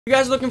If you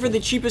guys are looking for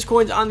the cheapest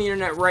coins on the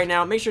internet right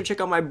now, make sure to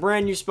check out my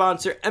brand new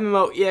sponsor,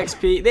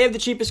 MMOEXP. They have the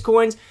cheapest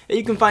coins that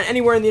you can find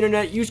anywhere on the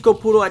internet. Use code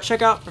Poodle at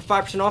checkout for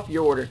 5% off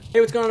your order. Hey,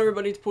 what's going on,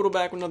 everybody? It's Poodle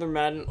back with another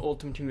Madden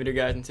Ultimate Team video,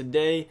 guys. And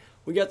today,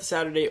 we got the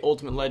Saturday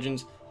Ultimate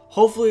Legends.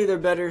 Hopefully, they're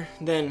better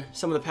than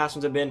some of the past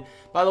ones have been.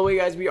 By the way,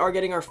 guys, we are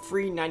getting our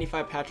free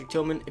 95 Patrick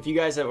Tillman. If you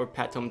guys have, or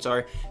Pat Tillman,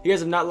 sorry. If you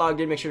guys have not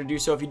logged in, make sure to do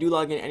so. If you do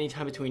log in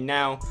anytime between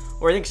now,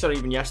 or I think it started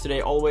even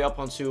yesterday, all the way up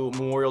onto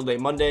Memorial Day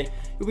Monday,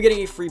 you'll be getting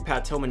a free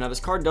Pat Tillman. Now, this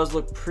card does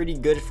look pretty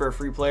good for a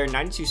free player.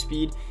 92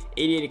 speed,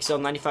 88 excel,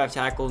 95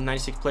 tackle,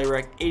 96 play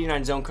rec,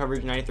 89 zone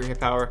coverage, 93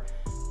 hit power.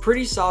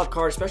 Pretty solid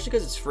card, especially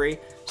because it's free.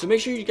 So make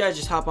sure you guys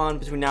just hop on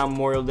between now and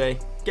Memorial Day.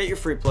 Get your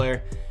free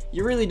player.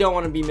 You really don't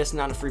want to be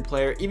missing out on a free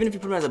player. Even if you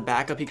put him as a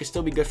backup, he could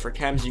still be good for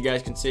chems, you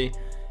guys can see.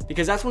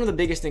 Because that's one of the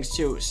biggest things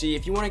too. See,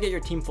 if you want to get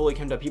your team fully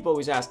chemmed up, people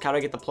always ask, how do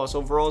I get the plus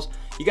overalls?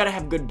 You got to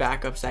have good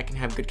backups that can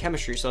have good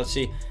chemistry. So let's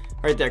see,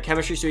 right there,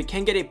 chemistry. So he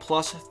can get a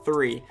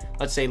 +3,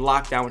 let's say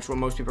lockdown, which is what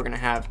most people are going to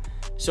have.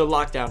 So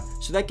lockdown.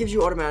 So that gives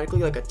you automatically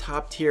like a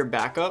top tier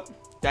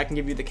backup. That can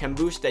give you the chem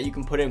boost that you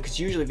can put in. Because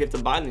usually if you have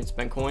to buy them, you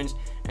spend coins.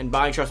 And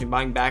buying, trust me,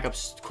 buying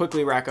backups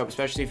quickly rack up,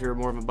 especially if you're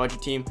more of a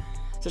budget team.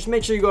 So just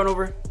make sure you go on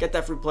over, get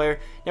that free player.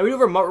 Now we do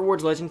have our MUT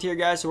Rewards Legend tier,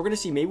 guys. So we're going to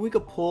see, maybe we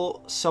could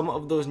pull some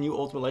of those new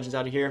Ultimate Legends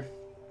out of here.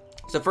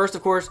 So first,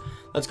 of course,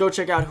 let's go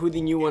check out who the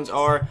new ones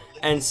are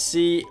and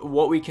see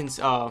what we can,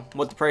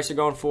 what the price are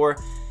going for.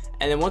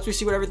 And then once we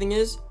see what everything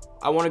is,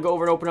 I want to go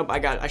over and open up.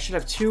 I should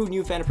have 2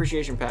 new fan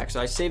appreciation packs.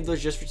 So I saved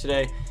those just for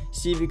today.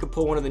 See if we could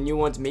pull one of the new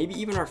ones, maybe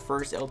even our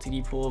first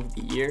LTD pull of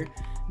the year.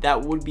 That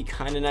would be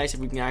kind of nice if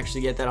we can actually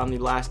get that on the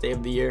last day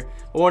of the year.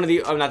 Or one of the,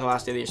 not the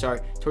last day of the year,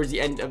 sorry, towards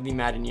the end of the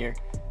Madden year.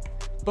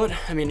 But,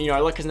 I mean, you know,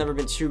 our luck has never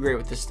been too great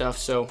with this stuff,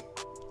 so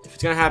if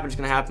it's going to happen, it's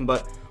going to happen.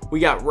 But we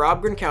got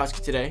Rob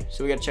Gronkowski today,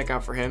 so we got to check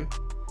out for him.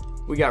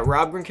 We got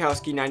Rob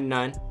Gronkowski,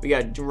 99. We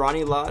got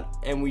Lott,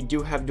 and we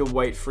do have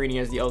Dwight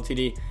Freeney as the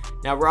LTD.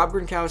 Now, Rob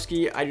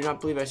Gronkowski, I do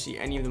not believe I see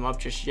any of them up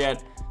just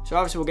yet. So,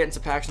 obviously, we'll get into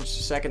packs in just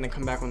a second, then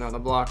come back when they're on the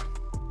block.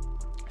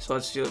 So,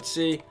 let's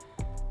see.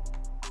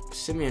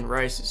 Simeon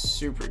Rice is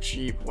super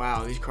cheap.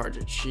 Wow, these cards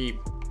are cheap.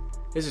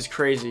 This is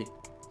crazy.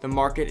 The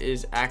market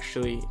is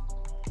actually...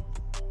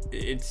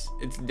 It's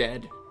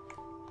dead.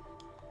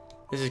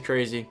 This is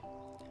crazy.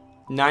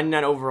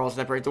 99 overalls.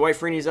 That right. Dwight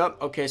Freeney's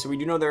up. Okay, so we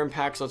do know they're in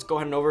packs. So let's go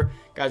ahead and over.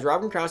 Guys,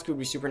 Rob Gronkowski would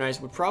be super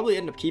nice. Would probably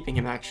end up keeping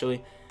him,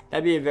 actually.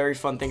 That'd be a very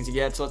fun thing to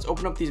get. So let's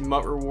open up these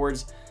MUT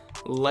Rewards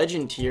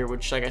Legend tier,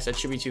 which, like I said,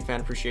 should be 2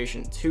 fan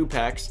appreciation. 2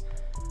 packs.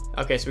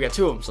 Okay, so we got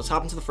 2 of them. So let's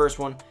hop into the first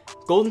one.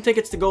 Golden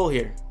tickets to goal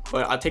here.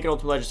 But I'll take an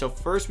Ultimate Legend. So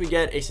first we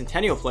get a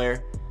Centennial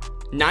player.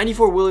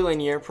 94 Willie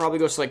Lanier. Probably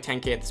goes to like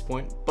 10K at this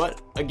point.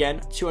 But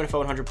again, 2 NFL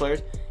 100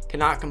 players.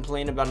 Cannot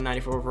complain about a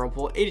 94 overall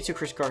pool. 82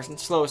 Chris Carson,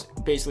 slowest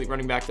basically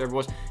running back there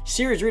was.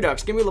 Series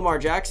Redux, give me Lamar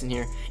Jackson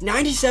here.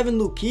 97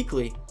 Luke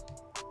Kuechly.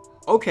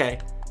 Okay,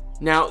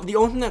 now the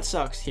only thing that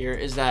sucks here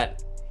is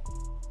that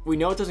we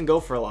know it doesn't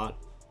go for a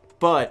lot,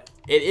 but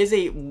it is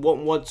a what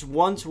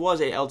once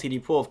was a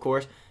LTD pool, of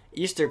course.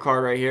 Easter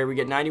card right here. We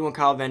get 91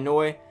 Kyle Van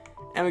Noy,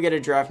 and we get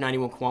a draft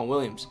 91 Quan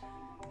Williams.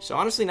 So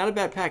honestly, not a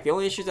bad pack. The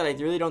only issue is that I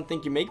really don't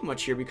think you make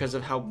much here because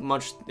of how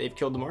much they've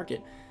killed the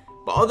market.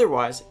 But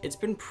otherwise, it's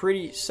been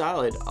pretty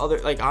solid.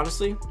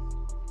 Honestly,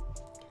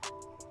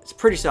 it's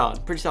pretty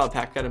solid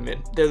pack, gotta admit.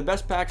 They're the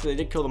best packs, but they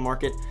did kill the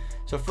market.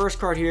 So first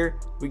card here,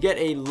 we get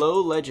a low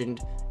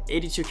legend,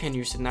 82 Ken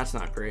Houston, that's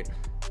not great.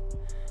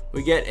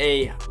 We get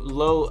a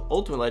low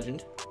ultimate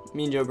legend,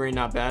 Mean Joe Green,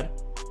 not bad.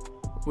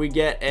 We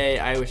get a,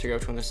 I always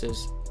forget which one this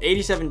is,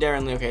 87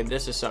 Darren Lee. Okay,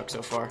 this has sucked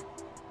so far.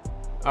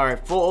 All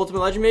right, full ultimate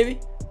legend maybe,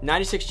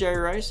 96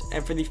 Jerry Rice.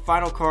 And for the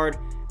final card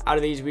out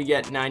of these, we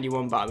get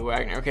 91 Bobby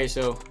Wagner. Okay,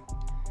 so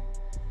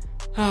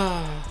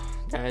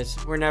guys,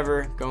 we're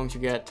never going to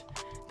get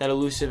that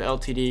elusive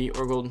LTD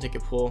or golden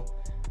ticket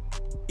pull.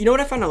 You know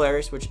what I find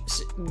hilarious, which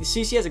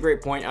CC has a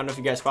great point. I don't know if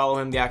you guys follow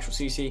him, the actual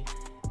CC.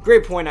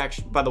 Great point,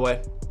 actually, by the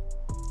way.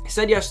 He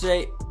said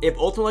yesterday, if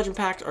Ultimate Legend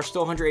packs are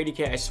still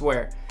 180K, I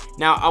swear.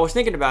 Now, I was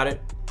thinking about it.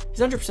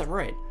 He's 100%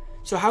 right.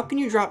 So how can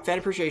you drop fan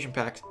appreciation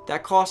packs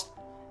that cost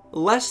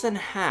less than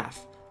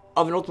half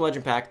of an Ultimate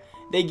Legend pack?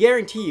 They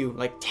guarantee you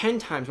like 10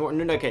 times more.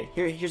 No, okay,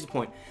 here's the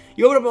point.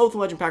 You open up an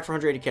Ultimate Legend pack for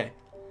 180K.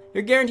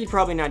 You're guaranteed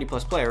probably a 90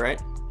 plus player,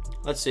 right?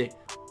 Let's see.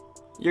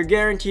 You're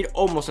guaranteed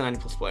almost a 90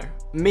 plus player.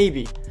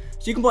 Maybe.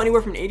 So you can pull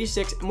anywhere from an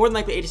 86, more than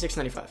likely 86,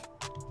 95.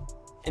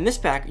 In this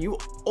pack, you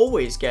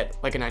always get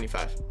like a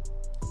 95.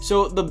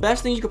 So the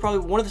best thing you could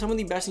probably, some of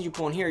the best things you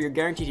pull in here, you're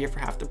guaranteed here for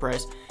half the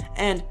price.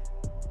 And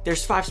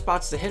there's 5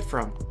 spots to hit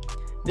from.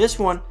 This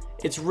one,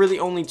 it's really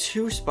only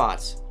 2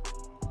 spots.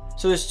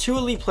 So there's 2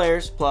 elite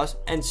players plus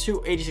and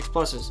 2 86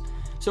 pluses.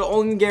 So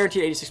only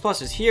guaranteed 86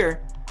 pluses.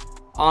 Here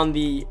on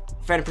the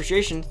fan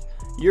appreciation,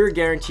 you're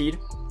guaranteed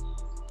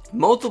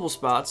multiple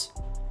spots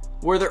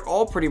where they're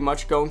all pretty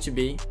much going to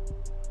be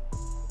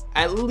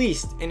at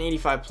least an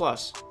 85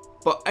 plus,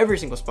 but every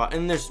single spot.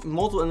 And there's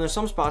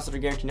some spots that are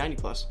guaranteed 90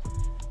 plus.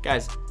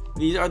 Guys,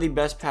 these are the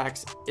best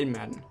packs in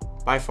Madden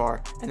by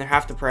far, and they're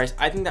half the price.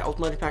 I think that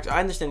Ultimate Legend packs, I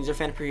understand these are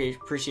fan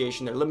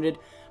appreciation, they're limited,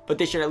 but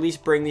they should at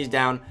least bring these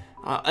down,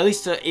 at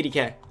least to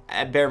 80k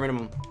at bare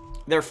minimum.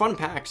 They're fun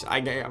packs.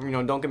 Don't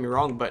get me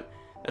wrong, but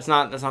that's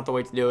not the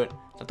way to do it.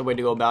 Not the way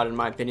to go about it, in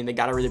my opinion. They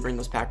gotta really bring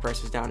those pack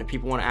prices down if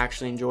people want to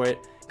actually enjoy it.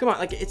 Come on,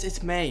 like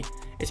it's May.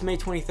 It's May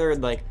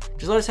 23rd. Like,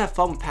 just let us have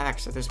fun with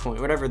packs at this point.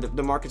 Whatever,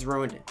 the market's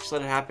ruined. Just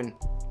let it happen.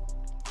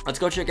 Let's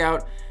go check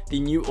out the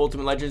new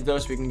Ultimate Legends though,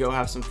 so we can go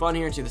have some fun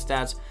here and see the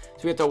stats.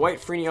 So we got the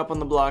Dwight up on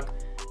the block.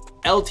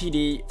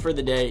 LTD for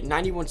the day,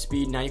 91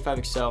 speed, 95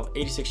 excel,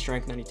 86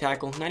 strength, 90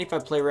 tackle,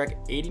 95 play rec,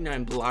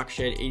 89 block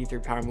shed, 83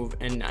 power move,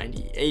 and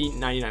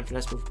 99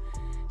 finesse move.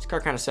 This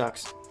card kind of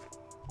sucks.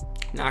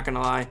 Not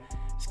gonna lie,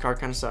 this card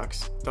kind of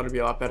sucks. Thought it'd be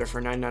a lot better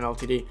for 99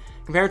 LTD.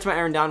 Compared to my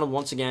Aaron Donald,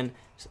 once again,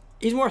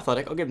 he's more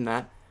athletic, I'll give him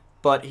that,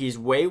 but he's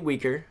way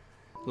weaker,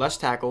 less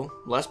tackle,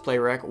 less play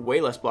rec,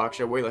 way less block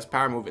shed, way less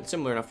power move, and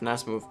similar enough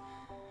finesse move.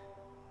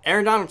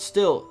 Aaron Donald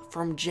still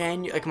from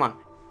January, come on.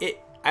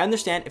 I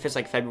understand if it's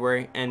like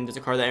February and there's a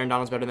card that Aaron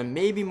Donald's better than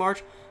maybe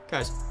March.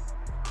 Guys,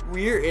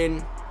 we are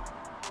in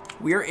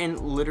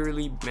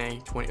literally May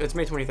 20. It's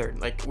May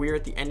 23rd. Like, we're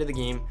at the end of the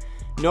game.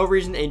 No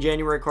reason a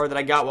January card that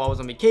I got while I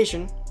was on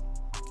vacation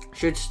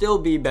should still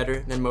be better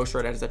than most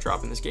redheads that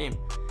drop in this game,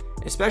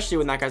 especially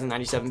when that guy's a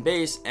 97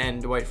 base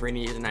and Dwight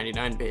is a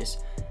 99 base.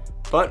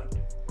 But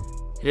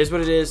it is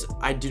what it is.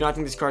 I do not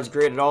think this card's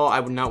great at all.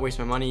 I would not waste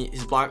my money.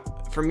 His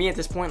block, for me at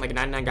this point, like a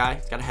 99 guy,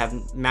 he's got to have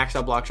maxed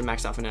out block,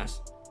 maxed out finesse.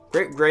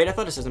 Great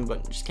athleticism,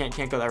 but just can't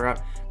go that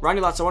route. Ronnie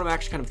Lott, so what I'm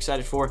actually kind of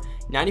excited for: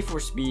 94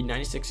 speed,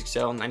 96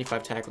 excel,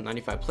 95 tackle,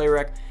 95 play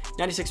rec,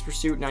 96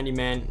 pursuit, 90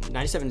 man,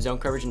 97 zone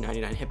coverage, and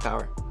 99 hit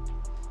power.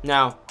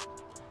 Now,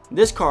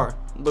 this card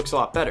looks a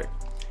lot better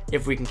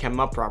if we can chem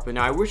him up properly.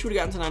 Now, I wish we would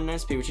have gotten to 99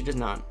 speed, which he does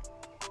not.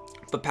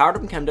 But powered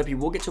up and chemmed up, he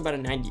will get to about a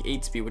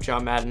 98 speed with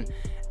John Madden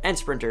and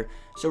Sprinter.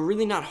 So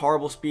really not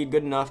horrible speed,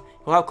 good enough.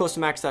 He'll have close to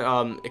max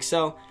that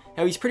excel.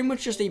 Now, he's pretty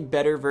much just a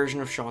better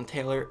version of Sean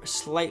Taylor,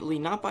 slightly,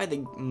 not by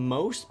the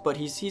most, but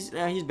he's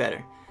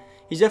better.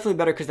 He's definitely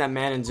better because that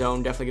man and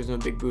zone definitely gives him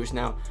a big boost.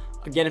 Now,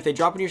 again, if they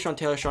drop into Sean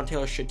Taylor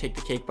should take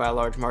the cake by a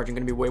large margin.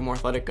 Going to be way more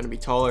athletic, going to be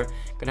taller,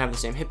 going to have the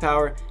same hit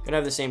power, going to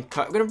have the same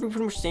cut, going to be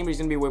pretty much the same, but he's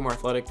going to be way more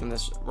athletic than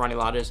this Ronnie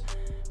Lott is.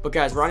 But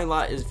guys, Ronnie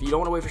Lott is, if you don't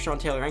want to wait for Sean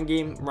Taylor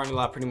endgame, Ronnie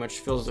Lott pretty much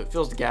fills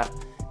the gap.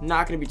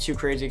 Not going to be too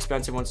crazy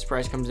expensive once the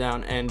price comes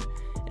down, and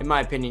in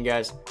my opinion,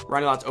 guys,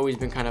 Ronnie Lott's always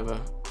been kind of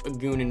a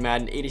goon in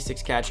Madden.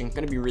 86 catching,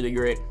 going to be really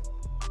great.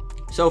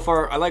 So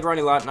far, I like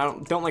Ronnie Lott, and I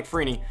don't like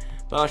Freeney,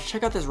 but let's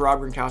check out this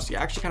Rob Gronkowski.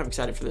 Actually kind of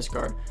excited for this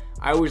card.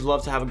 I always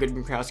love to have a good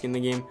Gronkowski in the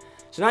game.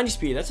 So 90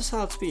 speed, that's a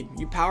solid speed.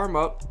 You power him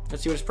up.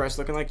 Let's see what his price is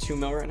looking like. 2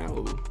 mil right now.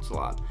 Ooh, it's a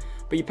lot.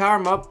 But you power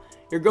him up,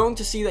 you're going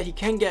to see that he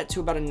can get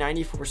to about a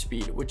 94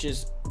 speed, which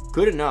is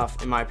good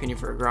enough, in my opinion,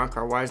 for a Gronk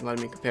card. Why isn't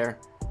letting me compare?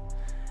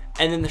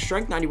 And then the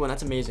strength 91,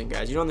 that's amazing,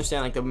 guys. You don't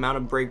understand, like, the amount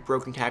of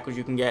broken tackles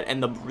you can get,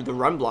 and the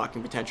run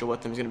blocking potential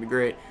with them is going to be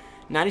great.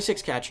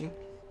 96 catching.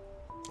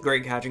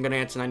 Great catching. Going to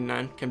answer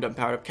 99. Came up,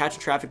 powered up. Catching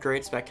traffic,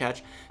 great. Spec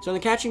catch. So on the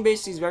catching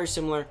base, he's very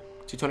similar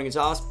to Tony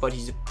Gonzalez, but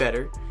he's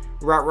better.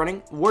 Route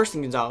running, worse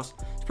than Gonzalez.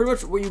 It's pretty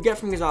much what you get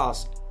from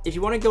Gonzalez. If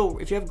you want to go,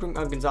 if you have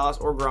Gonzalez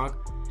or Gronk,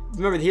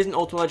 remember, he is an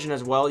Ultimate Legend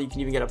as well. You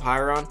can even get up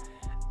higher on.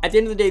 At the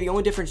end of the day, the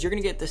only difference, you're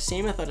going to get the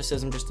same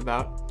athleticism just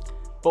about.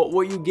 But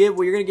what you're going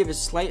to give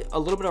is a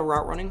little bit of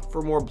route running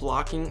for more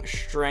blocking,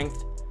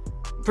 strength.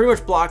 Pretty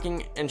much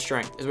blocking and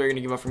strength is what you're going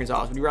to give up from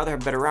Gonzalez. Would you rather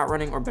have better route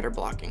running or better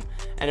blocking?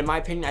 And in my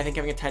opinion, I think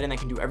having a tight end that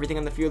can do everything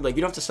on the field, like,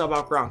 you don't have to sub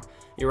out Gronk.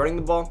 You're running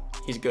the ball,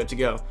 he's good to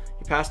go.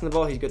 You're passing the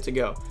ball, he's good to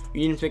go.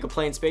 You need him to make a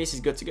play in space, he's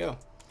good to go.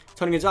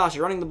 Tony Gonzalez,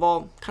 you're running the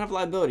ball, kind of a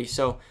liability.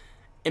 So,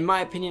 in my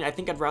opinion, I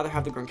think I'd rather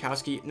have the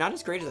Gronkowski. Not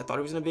as great as I thought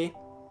he was going to be.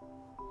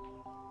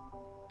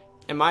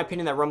 In my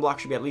opinion, that run block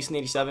should be at least an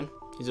 87.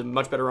 He's a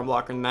much better run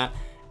blocker than that.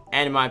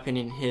 And in my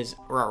opinion, his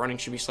route running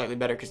should be slightly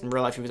better because in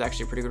real life, he was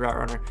actually a pretty good route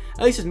runner.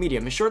 At least his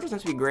medium. His short doesn't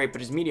have to be great,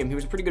 but his medium, he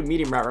was a pretty good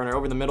medium route runner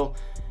over the middle.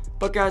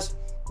 But guys,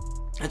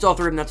 that's all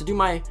three of them. Now, to do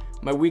my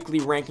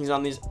weekly rankings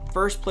on these,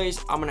 first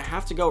place, I'm going to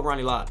have to go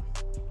Ronnie Lott.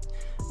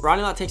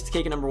 Ronnie Lott takes the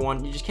cake at number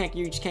 1. You just can't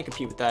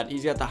compete with that.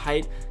 He's got the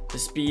height, the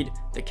speed,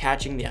 the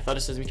catching, the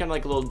athleticism. He's kind of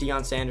like a little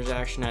Deion Sanders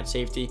action at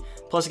safety.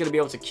 Plus, he's going to be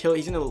able to kill.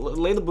 He's going to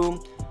lay the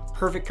boom,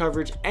 perfect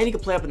coverage, and he can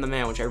play up in the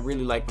man, which I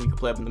really like when he can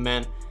play up in the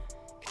man.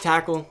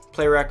 Tackle,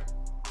 play rec,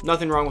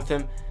 nothing wrong with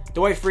him.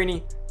 Dwight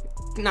Freeney,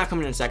 not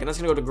coming in a second.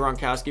 That's going to go to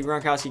Gronkowski.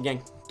 Gronkowski,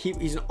 again,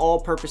 he's an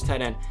all-purpose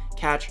tight end.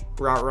 Catch,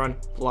 route run,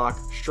 block,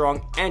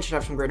 strong, and should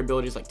have some great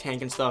abilities like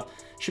tank and stuff.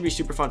 Should be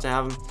super fun to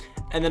have him.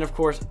 And then, of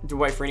course,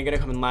 Dwight Freeney going to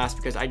come in last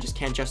because I just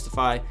can't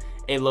justify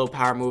a low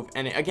power move.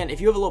 And again,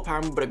 if you have a low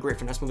power move but a great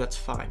finesse move, that's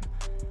fine.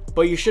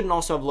 But you shouldn't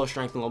also have low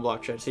strength and low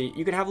block shed. See,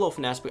 you can have low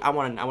finesse, but I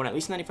want at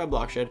least 95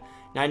 block shed,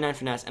 99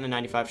 finesse, and a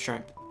 95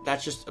 strength.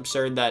 That's just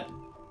absurd that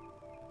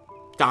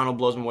Donald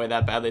blows him away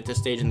that badly at this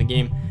stage in the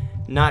game.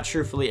 Not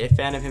truthfully a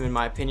fan of him in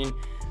my opinion.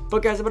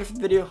 But guys, that's about it for the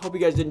video. Hope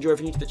you guys did enjoy. If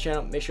you're new to the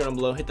channel, make sure down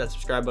below, hit that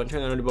subscribe button,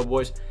 turn that notification bell,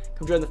 boys.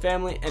 Come join the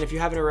family. And if you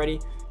haven't already,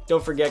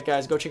 don't forget,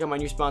 guys, go check out my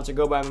new sponsor,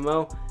 Go Buy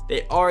MMO.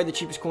 They are the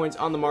cheapest coins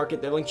on the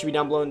market. Their link should be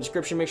down below in the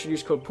description. Make sure to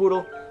use code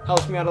POODLE.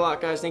 Helps me out a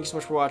lot, guys. Thank you so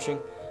much for watching.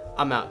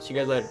 I'm out. See you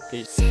guys later.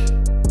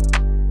 Peace.